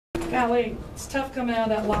golly, it's tough coming out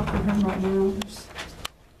of that locker room right now. There's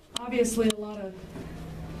obviously a lot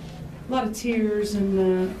of tears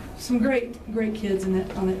and some great kids on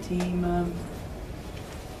that team.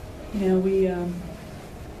 You know, we it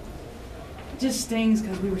just stings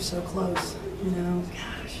because we were so close. You know,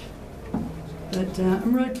 gosh. But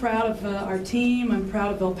I'm really proud of our team. I'm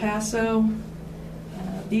proud of El Paso.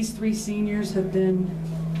 These three seniors have been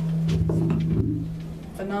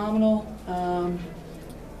phenomenal.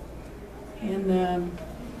 And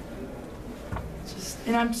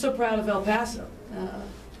I'm so proud of El Paso.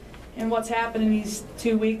 And what's happened in these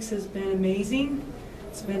 2 weeks has been amazing.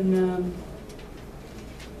 It's been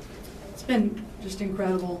just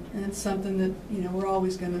incredible, and it's something that, you know, we're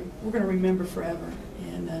gonna remember forever.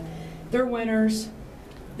 And they're winners.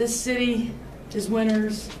 This city is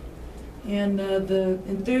winners, and the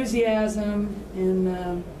enthusiasm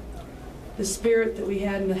and the spirit that we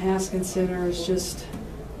had in the Haskins Center is just,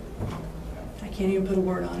 I can't even put a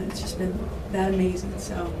word on it. It's just been that amazing.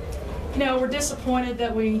 So, you know, we're disappointed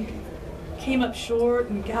that we came up short,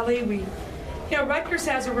 and golly, you know, Rutgers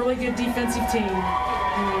has a really good defensive team.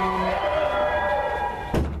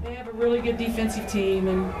 They have a really good defensive team,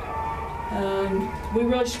 and we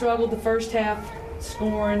really struggled the first half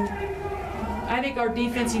scoring. I think our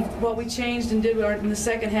defensive, what we changed and did in the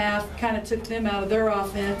second half, kind of took them out of their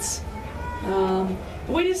offense. But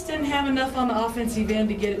we just didn't have enough on the offensive end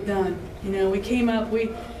to get it done. You know, we came up,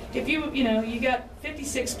 if you got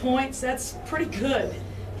 56 points, that's pretty good.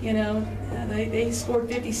 You know, they scored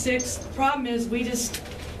 56. The problem is we just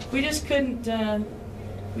couldn't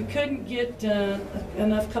get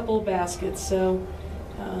enough couple of baskets. So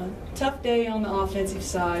tough day on the offensive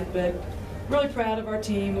side, but really proud of our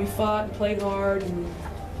team. We fought and played hard, and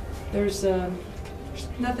there's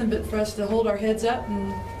nothing but for us to hold our heads up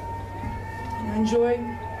and enjoy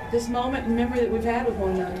this moment and memory that we've had with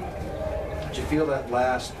one another. Did you feel that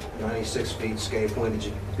last 96 feet skate point? Did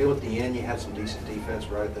you feel at the end you had some decent defense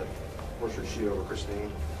right that forced your shoot over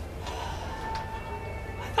Christine?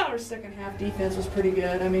 I thought our second half defense was pretty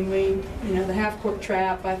good. I mean, the half court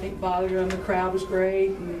trap, I think, bothered them. The crowd was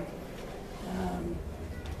great, and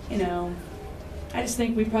you know, I just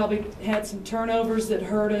think we probably had some turnovers that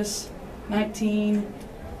hurt us. 19,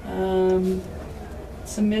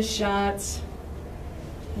 some missed shots.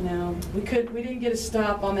 You know, we didn't get a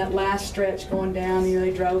stop on that last stretch going down. You know,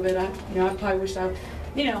 they drove it. I probably wish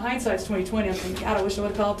hindsight's 20/20. I'm thinking, God, I wish I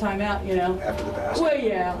would have called timeout. You know. After the basket. Well,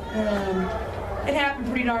 yeah. It happened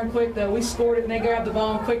pretty darn quick though. We scored it and they grabbed the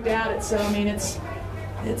ball and quicked out it. So I mean, it's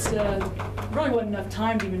really wasn't enough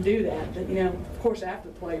time to even do that. But you know, of course, after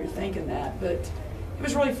the play, you're thinking that. But it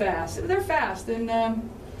was really fast. They're fast, and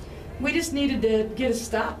we just needed to get a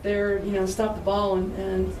stop there. You know, stop the ball,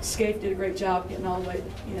 and Scaife did a great job getting all the way,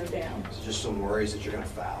 down. It's just some worries that you're going to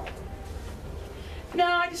foul. No,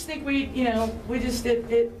 I just think we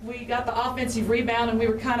got the offensive rebound, and we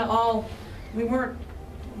were kind of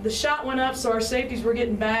the shot went up, so our safeties were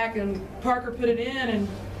getting back, and Parker put it in, and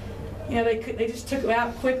you know, they just took it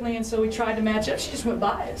out quickly, and so we tried to match up. She just went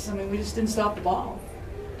by us. I mean, we just didn't stop the ball.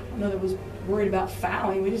 I don't know that was worried about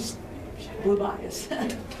fouling. She blew by us.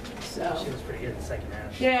 So. She was pretty good in the second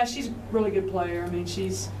half. Yeah, she's a really good player. I mean,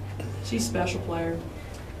 she's a special player.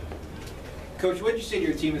 Coach, what did you say to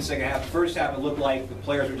your team in the second half? The first half, it looked like the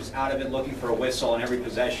players were just out of it, looking for a whistle on every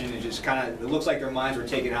possession, and just it looks like their minds were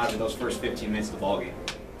taken out of those first 15 minutes of the ballgame.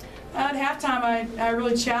 At halftime, I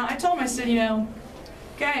really challenged. I told them, I said,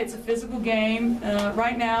 okay, it's a physical game.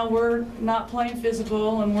 Right now, we're not playing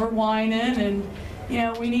physical, and we're whining,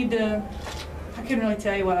 and we need to. I couldn't really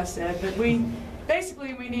tell you what I said, but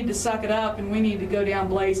basically we need to suck it up, and we need to go down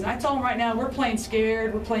blazing. I told them right now, we're playing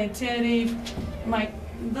scared, we're playing tentative. I'm like,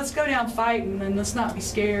 let's go down fighting, and let's not be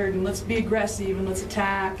scared, and let's be aggressive, and let's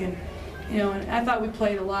attack, and and I thought we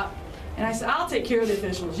played a lot. And I said, I'll take care of the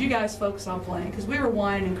officials. You guys focus on playing, because we were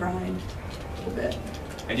whining and crying a little bit.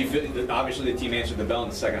 And you feel that obviously the team answered the bell in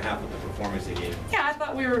the second half with the performance they gave. Yeah, I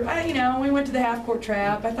thought we were. We went to the half-court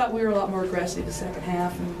trap. I thought we were a lot more aggressive the second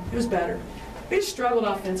half, and it was better. We just struggled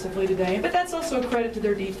offensively today, but that's also a credit to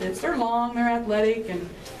their defense. They're long, they're athletic, and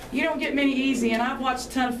you don't get many easy. And I've watched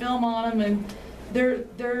a ton of film on them, and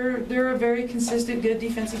they're a very consistent, good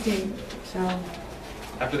defensive team. So.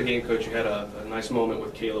 After the game, Coach, you had a nice moment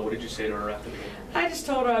with Kayla. What did you say to her after the game? I just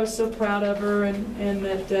told her I was so proud of her, and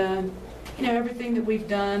that everything that we've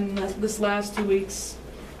done this last 2 weeks,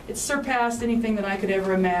 it's surpassed anything that I could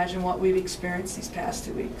ever imagine what we've experienced these past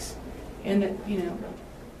 2 weeks, and that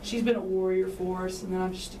she's been a warrior for us, and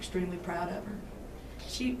I'm just extremely proud of her.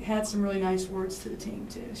 She had some really nice words to the team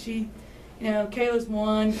too. Kayla's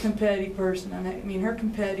one competitive person. I mean, her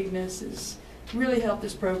competitiveness is really helped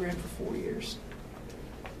this program for 4 years.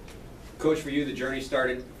 Coach, for you, the journey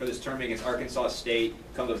started for this tournament against Arkansas State,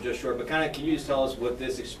 comes up just short, but kind of can you just tell us what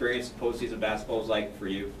this experience in postseason basketball was like for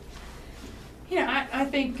you? You know, I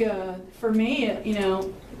think for me, you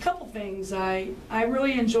know, a couple things. I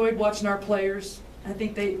really enjoyed watching our players. I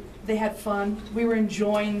think they had fun. We were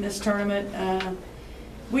enjoying this tournament.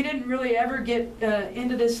 We didn't really ever get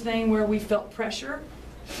into this thing where we felt pressure.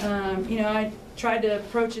 You know, I tried to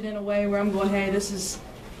approach it in a way where I'm going, hey, this is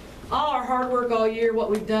all our hard work all year, what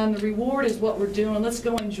we've done. The reward is what we're doing. Let's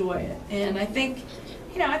go enjoy it. And I think,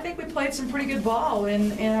 you know, I think we played some pretty good ball,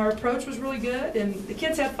 and our approach was really good, and the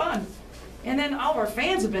kids had fun. And then all of our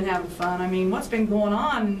fans have been having fun. I mean, what's been going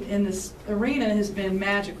on in this arena has been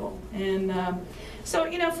magical. And so,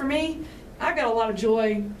 you know, for me, I've got a lot of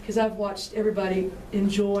joy because I've watched everybody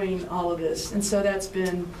enjoying all of this. And so that's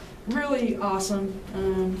been really awesome,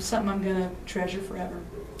 something I'm going to treasure forever.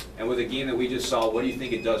 And with the game that we just saw, what do you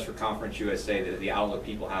think it does for Conference USA, the outlook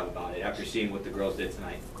people have about it after seeing what the girls did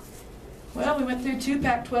tonight? Well, we went through 2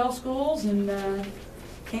 Pac-12 schools and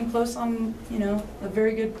came close on, you know, a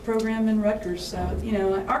very good program in Rutgers. So, you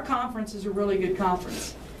know, our conference is a really good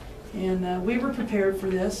conference. And we were prepared for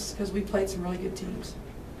this because we played some really good teams.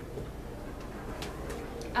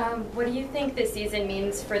 What do you think this season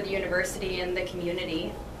means for the university and the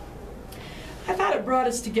community? I thought it brought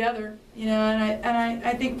us together, you know, and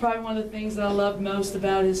I think probably one of the things that I loved most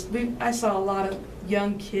about it is I saw a lot of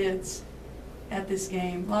young kids at this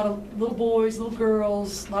game. A lot of little boys, little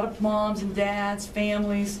girls, a lot of moms and dads,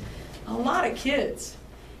 families, a lot of kids.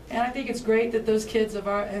 And I think it's great that those kids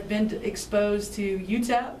have been exposed to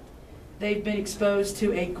UTEP. They've been exposed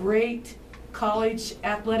to a great college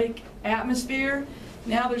athletic atmosphere.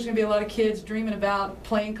 Now there's going to be a lot of kids dreaming about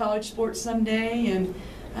playing college sports someday, and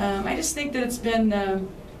I just think that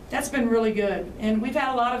that's been really good. And we've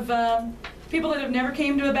had a lot of people that have never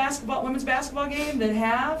came to a women's basketball game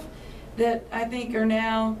that I think are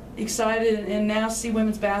now excited and now see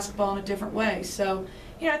women's basketball in a different way. So,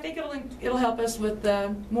 you know, I think it'll help us with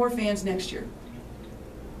more fans next year.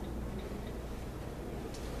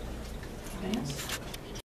 Anything else?